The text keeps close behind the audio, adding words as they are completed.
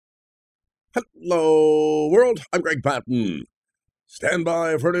Hello, world. I'm Greg Patton. Stand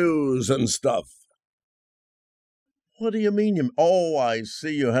by for news and stuff. What do you mean? Oh, I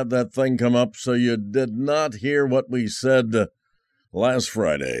see you had that thing come up, so you did not hear what we said last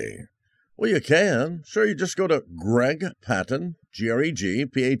Friday. Well, you can. Sure, you just go to Greg Patton,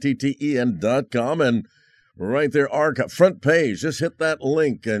 GregPatten.com, and right there, archive, front page, just hit that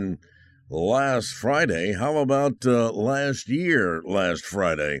link. And last Friday, how about last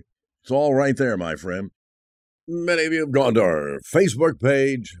Friday? It's all right there, my friend. Many of you have gone to our Facebook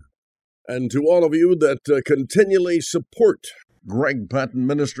page, and to all of you that continually support Greg Patton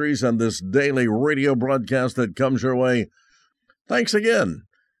Ministries and this daily radio broadcast that comes your way, thanks again.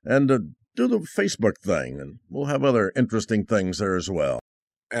 And do the Facebook thing, and we'll have other interesting things there as well.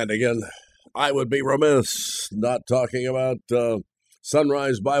 And again, I would be remiss not talking about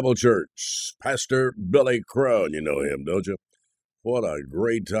Sunrise Bible Church, Pastor Billy Crone. You know him, don't you? What a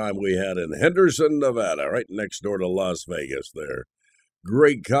great time we had in Henderson, Nevada, right next door to Las Vegas there.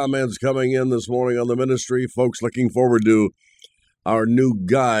 Great comments coming in this morning on the ministry. Folks looking forward to our new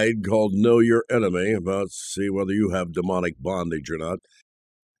guide called Know Your Enemy, about see whether you have demonic bondage or not.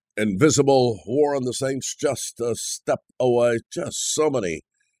 Invisible War on the Saints, just a step away. Just so many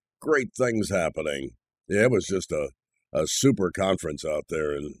great things happening. Yeah, it was just a super conference out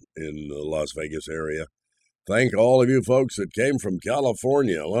there in the Las Vegas area. Thank all of you folks that came from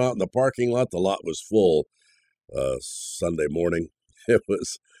California. Well, out in the parking lot, the lot was full Sunday morning. It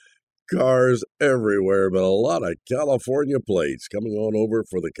was cars everywhere, but a lot of California plates coming on over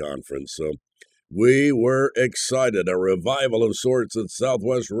for the conference. So we were excited. A revival of sorts at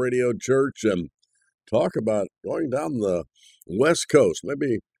Southwest Radio Church, and talk about going down the West Coast,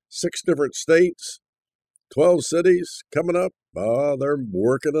 maybe 6 different states, 12 cities coming up. They're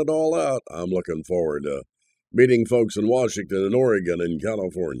working it all out. I'm looking forward to meeting folks in Washington and Oregon and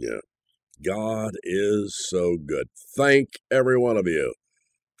California. God is so good. Thank every one of you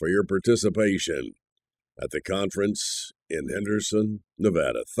for your participation at the conference in Henderson,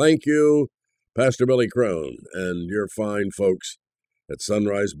 Nevada. Thank you, Pastor Billy Crone, and your fine folks at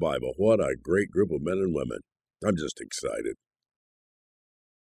Sunrise Bible. What a great group of men and women. I'm just excited.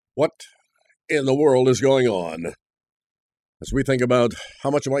 What in the world is going on? As we think about how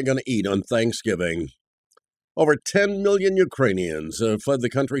much am I going to eat on Thanksgiving, over 10 million Ukrainians have fled the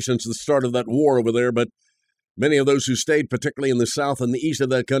country since the start of that war over there, but many of those who stayed, particularly in the south and the east of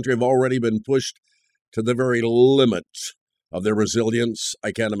that country, have already been pushed to the very limit of their resilience.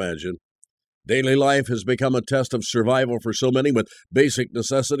 I can't imagine. Daily life has become a test of survival for so many, with basic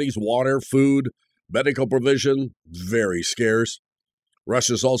necessities, water, food, medical provision, very scarce.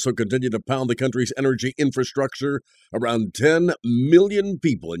 Russia's also continued to pound the country's energy infrastructure. Around 10 million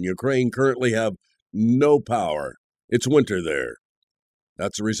people in Ukraine currently have no power. It's winter there.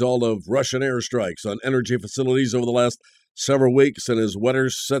 That's a result of Russian airstrikes on energy facilities over the last several weeks, and as winter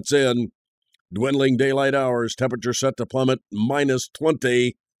sets in, dwindling daylight hours, temperature set to plummet minus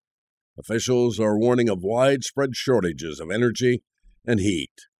 20. Officials are warning of widespread shortages of energy and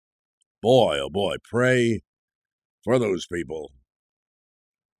heat. Boy, oh boy, pray for those people.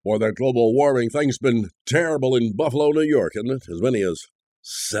 Boy, that global warming thing's been terrible in Buffalo, New York, isn't it? As many as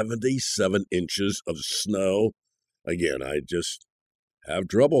 77 inches of snow. Again, I just have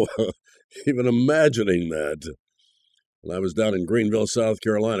trouble even imagining that. When I was down in Greenville, South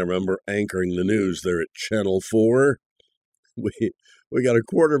Carolina, I remember anchoring the news there at Channel 4. We got a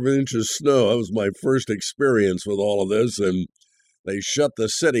quarter of an inch of snow. That was my first experience with all of this, and they shut the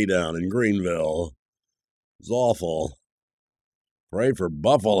city down in Greenville. It was awful. Pray for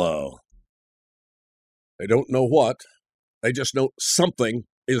Buffalo. They don't know what. They just know something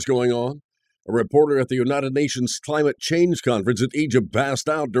is going on. A reporter at the United Nations Climate Change Conference in Egypt passed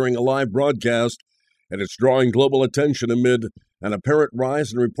out during a live broadcast, and it's drawing global attention amid an apparent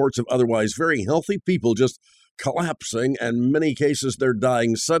rise in reports of otherwise very healthy people just collapsing, and in many cases they're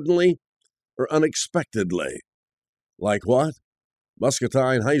dying suddenly or unexpectedly. Like what?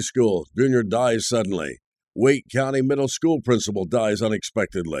 Muscatine High School junior dies suddenly. Wake County Middle School principal dies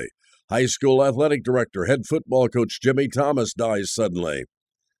unexpectedly. High school athletic director, head football coach Jimmy Thomas dies suddenly.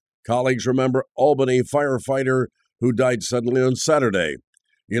 Colleagues remember Albany firefighter who died suddenly on Saturday.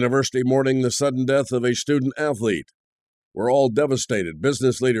 University mourning the sudden death of a student athlete. We're all devastated.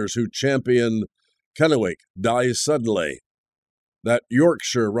 Business leaders who champion Kennewick dies suddenly. That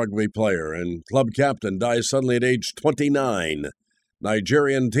Yorkshire rugby player and club captain dies suddenly at age 29.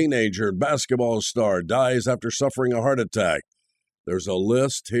 Nigerian teenager basketball star dies after suffering a heart attack. There's a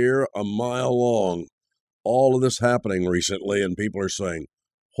list here a mile long. All of this happening recently, and people are saying,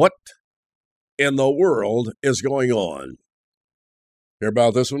 what in the world is going on? Hear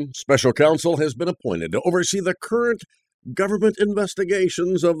about this one? Special counsel has been appointed to oversee the current government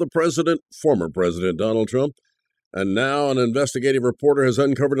investigations of the former President Donald Trump. And now an investigative reporter has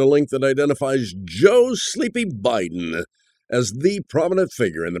uncovered a link that identifies Joe Sleepy Biden as the prominent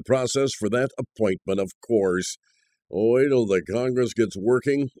figure in the process for that appointment, of course. Wait till the Congress gets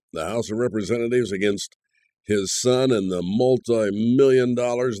working, the House of Representatives, against his son and the multi-million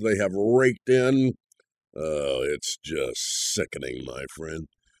dollars they have raked in. Oh, it's just sickening, my friend.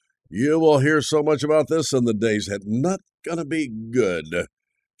 You will hear so much about this in the days ahead. Not gonna be good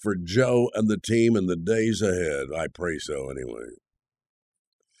for Joe and the team in the days ahead. I pray so, anyway.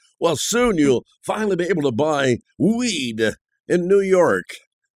 Well, soon you'll finally be able to buy weed in New York.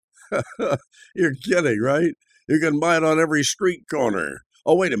 You're kidding, right? You can buy it on every street corner.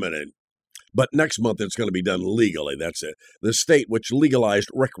 Oh, wait a minute. But next month it's going to be done legally. That's it. The state, which legalized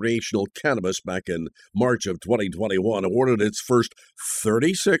recreational cannabis back in March of 2021, awarded its first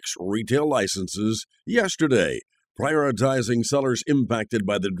 36 retail licenses yesterday, prioritizing sellers impacted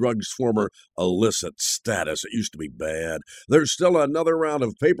by the drug's former illicit status. It used to be bad. There's still another round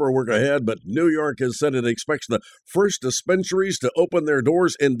of paperwork ahead, but New York has said it expects the first dispensaries to open their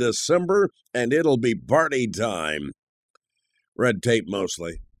doors in December, and it'll be party time. Red tape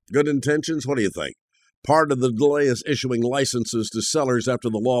mostly. Good intentions? What do you think? Part of the delay is issuing licenses to sellers after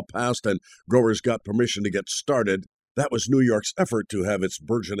the law passed and growers got permission to get started. That was New York's effort to have its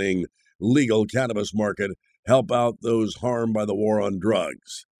burgeoning legal cannabis market help out those harmed by the war on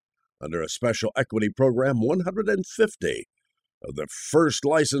drugs. Under a special equity program, 150 of the first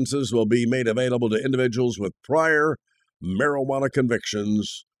licenses will be made available to individuals with prior marijuana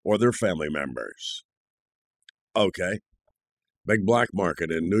convictions or their family members. Okay. Big black market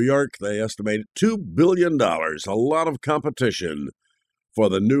in New York. They estimate $2 billion. A lot of competition for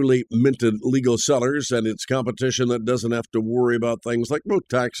the newly minted legal sellers, and it's competition that doesn't have to worry about things like road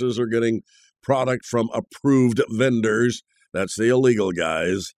taxes or getting product from approved vendors. That's the illegal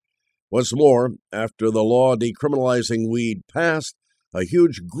guys. What's more, after the law decriminalizing weed passed, a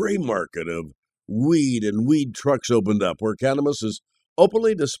huge gray market of weed and weed trucks opened up where cannabis is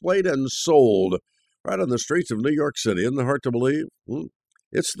openly displayed and sold right on the streets of New York City. Isn't it hard to believe?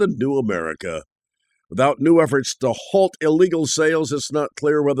 It's the new America. Without new efforts to halt illegal sales, it's not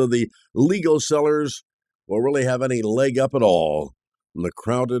clear whether the legal sellers will really have any leg up at all in the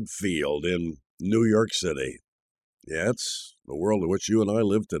crowded field in New York City. Yeah, it's the world in which you and I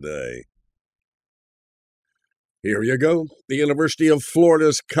live today. Here you go. The University of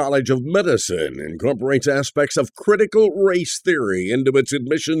Florida's College of Medicine incorporates aspects of critical race theory into its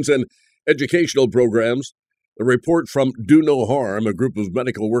admissions and educational programs. The report from Do No Harm, a group of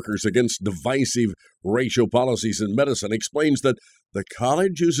medical workers against divisive racial policies in medicine, explains that the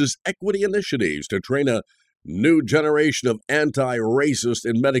college uses equity initiatives to train a new generation of anti-racist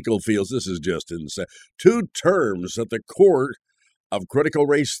in medical fields. This is just insane. 2 terms at the core of critical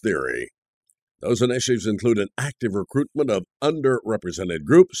race theory. Those initiatives include an active recruitment of underrepresented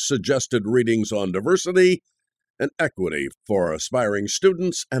groups, suggested readings on diversity and equity for aspiring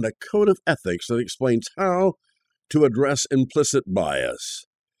students, and a code of ethics that explains how to address implicit bias.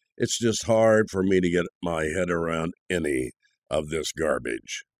 It's just hard for me to get my head around any of this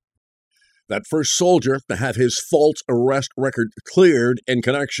garbage. That first soldier to have his false arrest record cleared in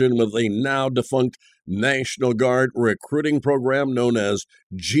connection with the now defunct National Guard recruiting program known as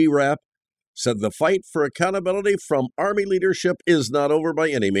GRAP said the fight for accountability from Army leadership is not over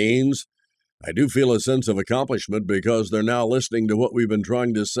by any means. I do feel a sense of accomplishment because they're now listening to what we've been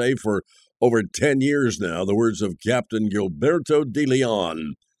trying to say for over 10 years now, the words of Captain Gilberto De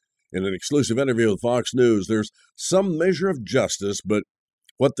Leon. In an exclusive interview with Fox News, there's some measure of justice, but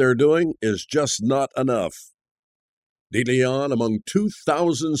what they're doing is just not enough. De Leon, among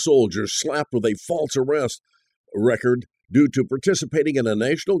 2,000 soldiers slapped with a false arrest record due to participating in a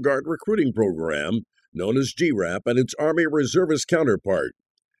National Guard recruiting program known as GRAP and its Army reservist counterpart.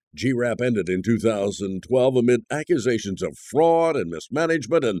 GRAP ended in 2012 amid accusations of fraud and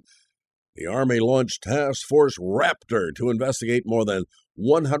mismanagement, and the Army launched Task Force Raptor to investigate more than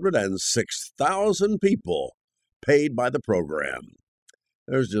 106,000 people paid by the program.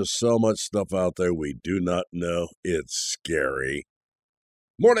 There's just so much stuff out there we do not know. It's scary.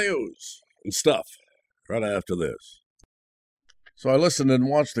 More news and stuff right after this. So I listened and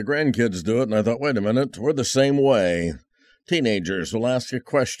watched the grandkids do it, and I thought, wait a minute, we're the same way. Teenagers will ask a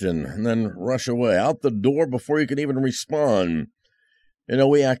question and then rush away, out the door before you can even respond. You know,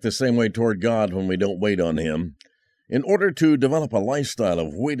 we act the same way toward God when we don't wait on Him. In order to develop a lifestyle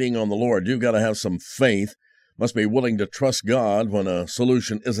of waiting on the Lord, you've got to have some faith, must be willing to trust God when a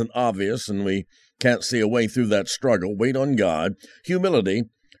solution isn't obvious, and we can't see a way through that struggle, wait on God. Humility,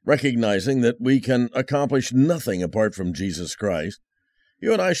 recognizing that we can accomplish nothing apart from Jesus Christ.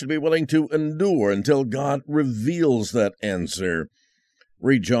 You and I should be willing to endure until God reveals that answer.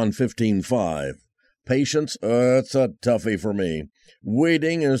 Read John 15:5. Patience, it's a toughie for me.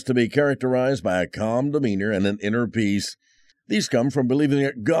 Waiting is to be characterized by a calm demeanor and an inner peace. These come from believing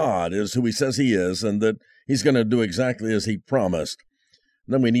that God is who he says he is and that he's going to do exactly as he promised.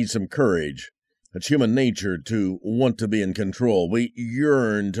 Then we need some courage. It's human nature to want to be in control. We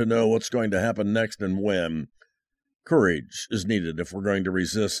yearn to know what's going to happen next and when. Courage is needed if we're going to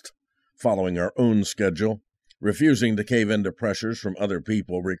resist following our own schedule. Refusing to cave into pressures from other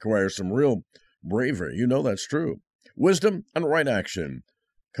people requires some real bravery. You know that's true. Wisdom and right action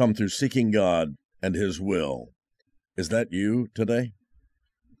come through seeking God and his will. Is that you today?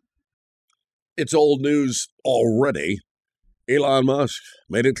 It's old news already. Elon Musk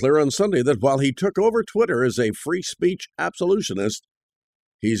made it clear on Sunday that while he took over Twitter as a free speech absolutionist,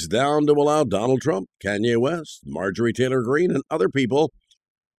 he's down to allow Donald Trump, Kanye West, Marjorie Taylor Greene, and other people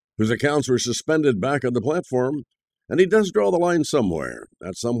whose accounts were suspended back on the platform. And he does draw the line somewhere.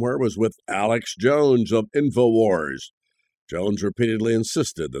 That somewhere was with Alex Jones of InfoWars. Jones repeatedly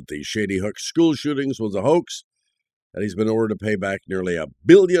insisted that the Shady Hook school shootings was a hoax, and he's been ordered to pay back nearly $1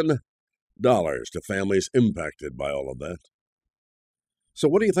 billion to families impacted by all of that. So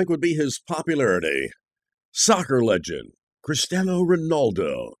what do you think would be his popularity? Soccer legend Cristiano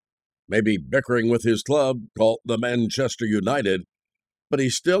Ronaldo may be bickering with his club called the Manchester United, but he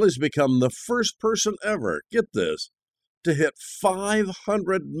still has become the first person ever, get this, to hit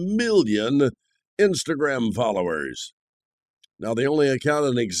 500 million Instagram followers. Now, the only account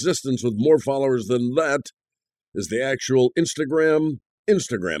in existence with more followers than that is the actual Instagram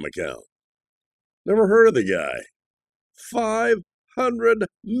account. Never heard of the guy. 500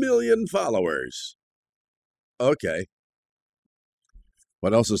 million followers. Okay.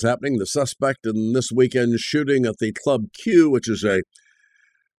 What else is happening? The suspect in this weekend's shooting at the Club Q, which is a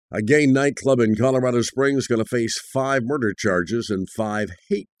gay nightclub in Colorado Springs, is going to face 5 murder charges and 5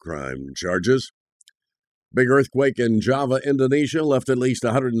 hate crime charges. Big earthquake in Java, Indonesia, left at least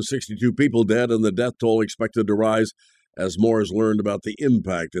 162 people dead, and the death toll expected to rise as more is learned about the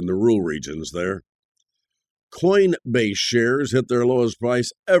impact in the rural regions there. Coinbase shares hit their lowest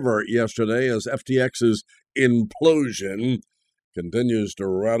price ever yesterday as FTX's implosion continues to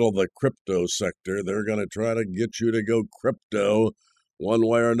rattle the crypto sector. They're going to try to get you to go crypto one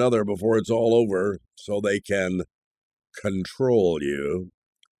way or another before it's all over so they can control you.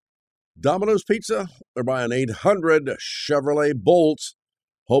 Domino's Pizza, they're buying 800 Chevrolet Bolts,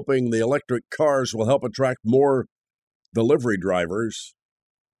 hoping the electric cars will help attract more delivery drivers.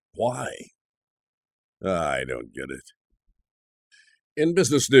 Why? I don't get it. In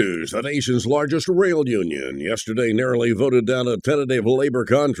business news, the nation's largest rail union yesterday narrowly voted down a tentative labor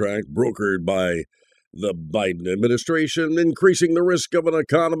contract brokered by the Biden administration, increasing the risk of an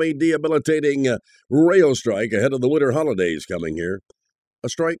economy-debilitating rail strike ahead of the winter holidays coming here. A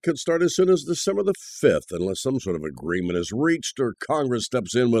strike could start as soon as December the 5th, unless some sort of agreement is reached or Congress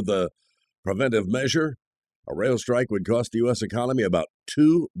steps in with a preventive measure. A rail strike would cost the U.S. economy about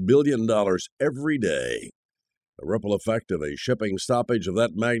 $2 billion every day. The ripple effect of a shipping stoppage of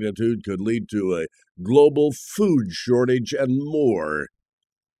that magnitude could lead to a global food shortage and more.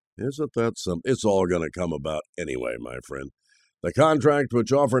 Isn't that something? It's all going to come about anyway, my friend. The contract,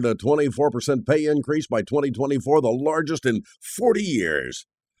 which offered a 24% pay increase by 2024, the largest in 40 years,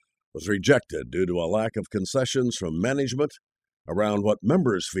 was rejected due to a lack of concessions from management around what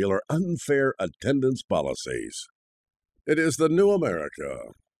members feel are unfair attendance policies. It is the new America,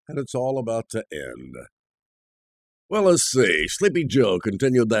 and it's all about to end. Well, let's see. Sleepy Joe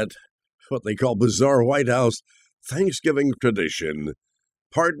continued that, what they call bizarre White House Thanksgiving tradition,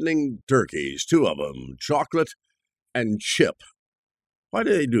 pardoning turkeys, 2 of them, chocolate and chip. Why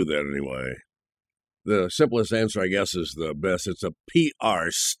do they do that anyway? The simplest answer, I guess, is the best. It's a PR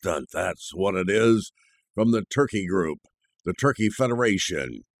stunt. That's what it is. From the Turkey Group, the Turkey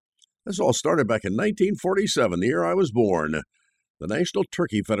Federation. This all started back in 1947, the year I was born. The National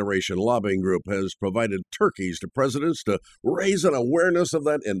Turkey Federation lobbying group has provided turkeys to presidents to raise an awareness of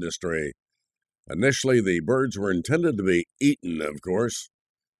that industry. Initially, the birds were intended to be eaten, of course.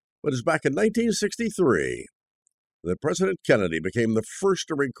 But it's back in 1963 that President Kennedy became the first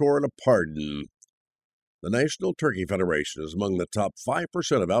to record a pardon. The National Turkey Federation is among the top 5%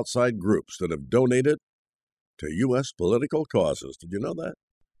 of outside groups that have donated to U.S. political causes. Did you know that?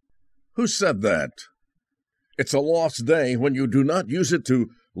 Who said that? It's a lost day when you do not use it to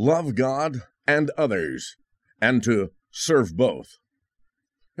love God and others, and to serve both.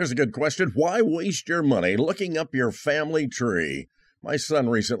 Here's a good question. Why waste your money looking up your family tree? My son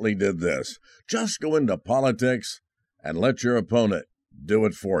recently did this. Just go into politics and let your opponent do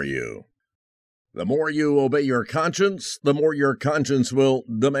it for you. The more you obey your conscience, the more your conscience will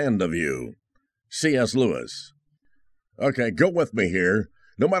demand of you. C.S. Lewis. Okay, go with me here.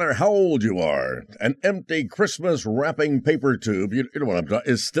 No matter how old you are, an empty Christmas wrapping paper tube, you know what I'm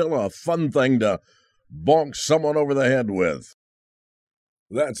talking, is still a fun thing to bonk someone over the head with.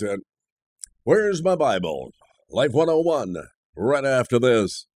 That's it. Where's my Bible? Life 101, right after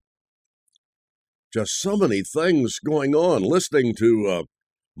this. Just so many things going on, listening to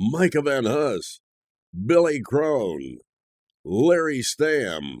Micah Van Huss, Billy Crone, Larry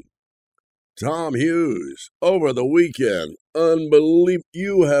Stamm, Tom Hughes, over the weekend. Unbelievable.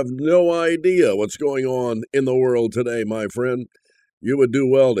 You have no idea what's going on in the world today, my friend. You would do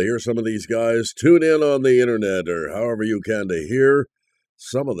well to hear some of these guys. Tune in on the internet or however you can to hear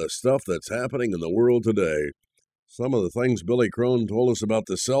some of the stuff that's happening in the world today. Some of the things Billy Crone told us about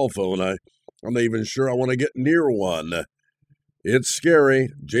the cell phone, I'm not even sure I want to get near one. It's scary.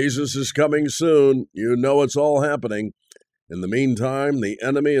 Jesus is coming soon. You know it's all happening. In the meantime, the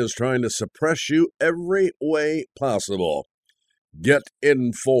enemy is trying to suppress you every way possible. Get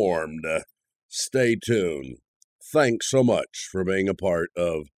informed. Stay tuned. Thanks so much for being a part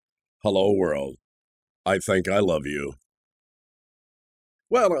of Hello World. I think I love you.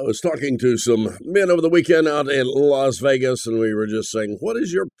 Well, I was talking to some men over the weekend out in Las Vegas, and we were just saying, what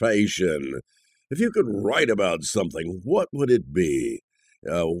is your passion? If you could write about something, what would it be?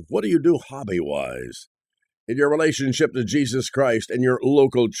 What do you do hobby-wise? In your relationship to Jesus Christ and your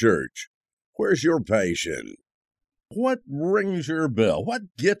local church, where's your passion? What rings your bell?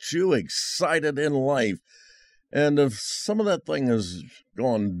 What gets you excited in life? And if some of that thing has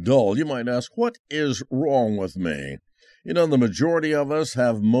gone dull, you might ask, what is wrong with me? You know, the majority of us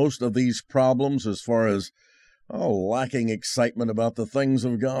have most of these problems as far as lacking excitement about the things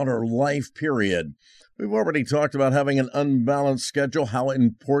of God or life, period. We've already talked about having an unbalanced schedule, how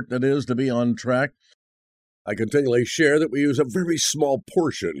important it is to be on track. I continually share that we use a very small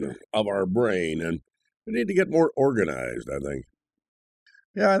portion of our brain, and we need to get more organized, I think.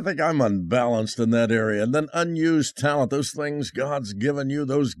 Yeah, I think I'm unbalanced in that area. And then unused talent, those things God's given you,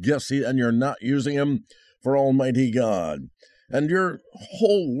 those gifts, and you're not using them for Almighty God. And your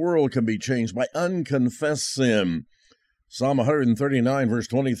whole world can be changed by unconfessed sin. Psalm 139, verse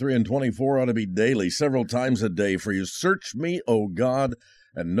 23 and 24 ought to be daily, several times a day for you. Search me, O God,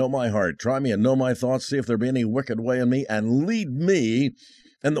 and know my heart. Try me and know my thoughts. See if there be any wicked way in me, and lead me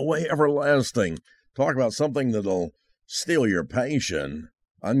in the way everlasting. Talk about something that'll steal your passion.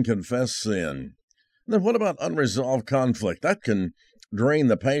 Unconfessed sin. And then what about unresolved conflict? That can drain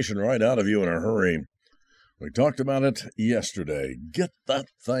the passion right out of you in a hurry. We talked about it yesterday. Get that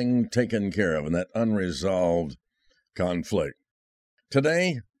thing taken care of in that unresolved conflict.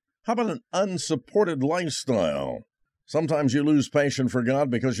 Today, how about an unsupported lifestyle? Sometimes you lose passion for God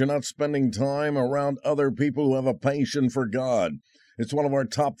because you're not spending time around other people who have a passion for God. It's one of our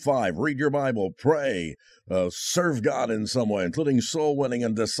top 5. Read your Bible, pray, serve God in some way, including soul winning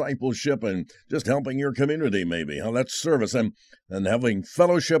and discipleship and just helping your community maybe. That's service and having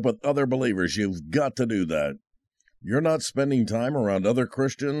fellowship with other believers. You've got to do that. You're not spending time around other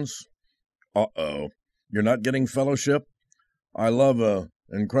Christians? You're not getting fellowship? I love an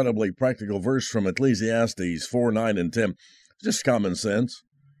incredibly practical verse from Ecclesiastes 4, 9, and 10. Just common sense.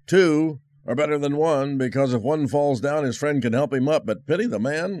 2 are better than 1, because if one falls down, his friend can help him up. But pity the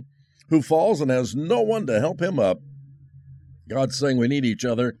man who falls and has no one to help him up. God's saying we need each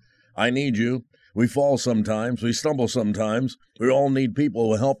other. I need you. We fall sometimes. We stumble sometimes. We all need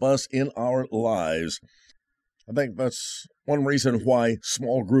people who help us in our lives. I think that's one reason why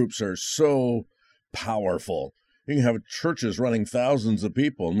small groups are so powerful. You can have churches running thousands of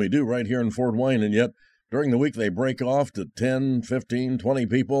people, and we do right here in Fort Wayne, and yet during the week they break off to 10, 15, 20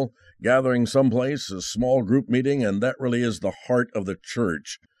 people gathering someplace, a small group meeting, and that really is the heart of the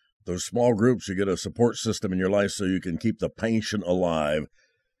church. Those small groups, you get a support system in your life so you can keep the passion alive.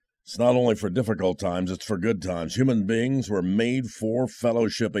 It's not only for difficult times, it's for good times. Human beings were made for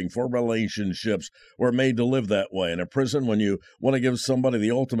fellowshipping, for relationships. We're made to live that way. In a prison, when you want to give somebody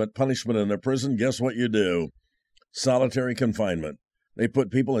the ultimate punishment in a prison, guess what you do? Solitary confinement. They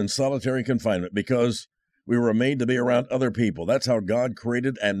put people in solitary confinement because we were made to be around other people. That's how God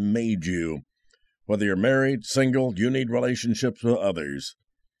created and made you. Whether you're married, single, you need relationships with others.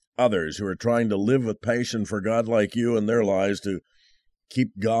 Others who are trying to live with passion for God like you in their lives to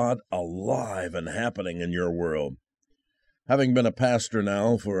keep God alive and happening in your world. Having been a pastor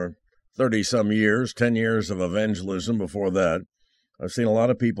now for 30-some years, 10 years of evangelism before that, I've seen a lot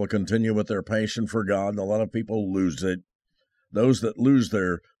of people continue with their passion for God, and a lot of people lose it. Those that lose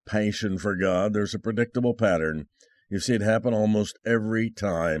their passion for God, there's a predictable pattern. You see it happen almost every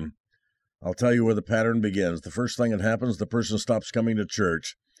time. I'll tell you where the pattern begins. The first thing that happens, the person stops coming to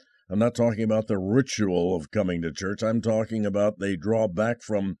church. I'm not talking about the ritual of coming to church. I'm talking about they draw back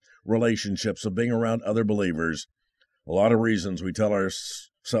from relationships, of being around other believers. A lot of reasons we tell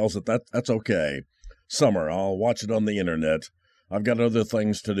ourselves that's okay. Summer, I'll watch it on the internet. I've got other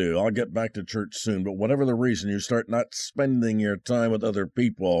things to do. I'll get back to church soon. But whatever the reason, you start not spending your time with other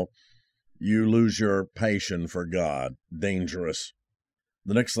people, you lose your passion for God. Dangerous.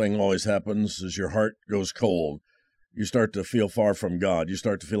 The next thing always happens is your heart goes cold. You start to feel far from God. You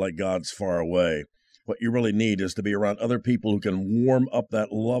start to feel like God's far away. What you really need is to be around other people who can warm up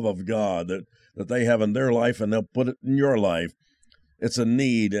that love of God that they have in their life, and they'll put it in your life. It's a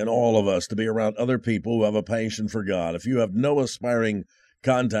need in all of us to be around other people who have a passion for God. If you have no aspiring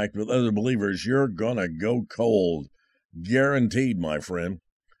contact with other believers, you're going to go cold. Guaranteed, my friend.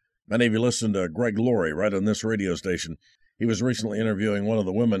 Many of you listen to Greg Laurie right on this radio station. He was recently interviewing one of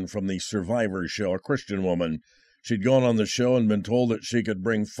the women from the Survivor show, a Christian woman. She'd gone on the show and been told that she could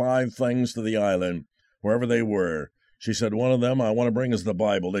bring 5 things to the island, wherever they were. She said, one of them I want to bring is the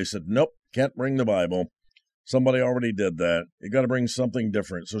Bible. They said, nope, can't bring the Bible. Somebody already did that. You got to bring something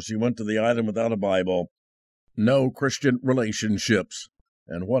different. So she went to the island without a Bible. No Christian relationships.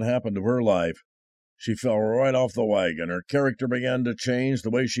 And what happened to her life? She fell right off the wagon. Her character began to change, the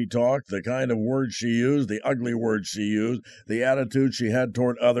way she talked, the kind of words she used, the ugly words she used, the attitude she had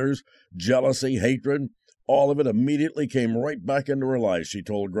toward others, jealousy, hatred. All of it immediately came right back into her life, she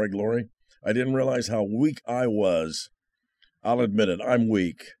told Greg Laurie. I didn't realize how weak I was. I'll admit it, I'm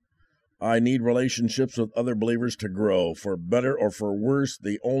weak. I need relationships with other believers to grow. For better or for worse,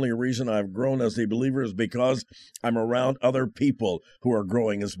 the only reason I've grown as a believer is because I'm around other people who are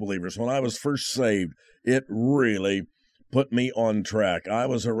growing as believers. When I was first saved, it really put me on track. I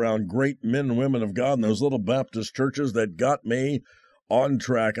was around great men and women of God in those little Baptist churches that got me on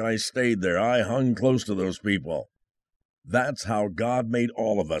track, and I stayed there. I hung close to those people. That's how God made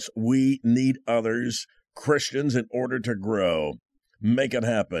all of us. We need others, Christians, in order to grow. Make it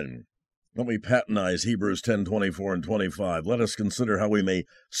happen. Let me patronize Hebrews 10:24 and 25. Let us consider how we may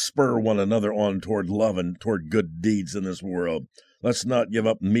spur one another on toward love and toward good deeds in this world. Let's not give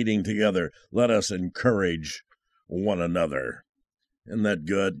up meeting together. Let us encourage one another. Isn't that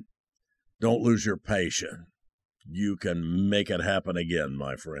good? Don't lose your passion. You can make it happen again,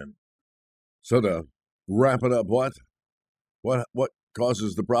 my friend. So to wrap it up, what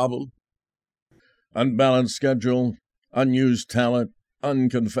causes the problem? Unbalanced schedule, unused talent,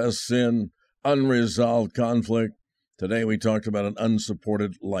 unconfessed sin, unresolved conflict. Today we talked about an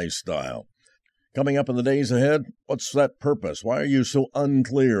unsupported lifestyle. Coming up in the days ahead, what's that purpose? Why are you so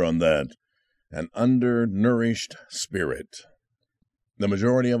unclear on that? An undernourished spirit. The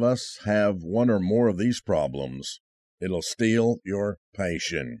majority of us have one or more of these problems. It'll steal your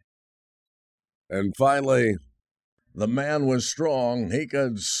passion. And finally, the man was strong. He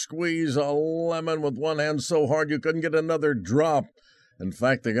could squeeze a lemon with one hand so hard you couldn't get another drop. In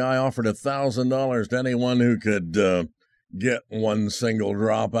fact, the guy offered $1,000 to anyone who could get one single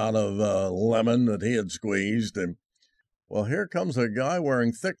drop out of a lemon that he had squeezed. And well, here comes a guy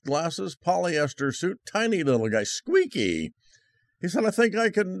wearing thick glasses, polyester suit, tiny little guy, squeaky. He said, I think I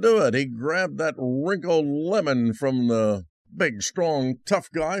can do it. He grabbed that wrinkled lemon from the big, strong, tough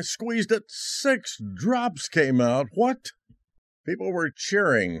guy, squeezed it. 6 drops came out. What? People were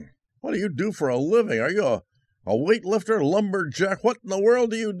cheering. What do you do for a living? Are you a weightlifter, lumberjack? What in the world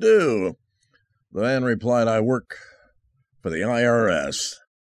do you do? The man replied, I work for the IRS.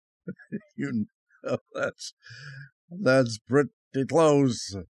 You know, that's pretty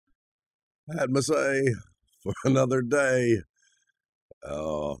close. Had me say, for another day.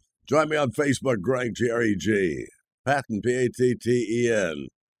 Join me on Facebook, Greg, Greg. Patton, Patten.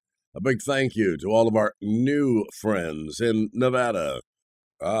 A big thank you to all of our new friends in Nevada,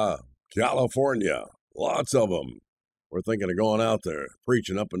 California. Lots of them. We're thinking of going out there,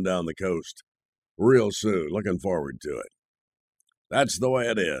 preaching up and down the coast real soon. Looking forward to it. That's the way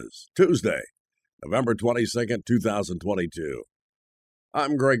it is. Tuesday, November 22nd, 2022.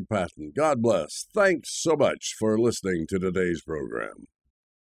 I'm Greg Patton. God bless. Thanks so much for listening to today's program.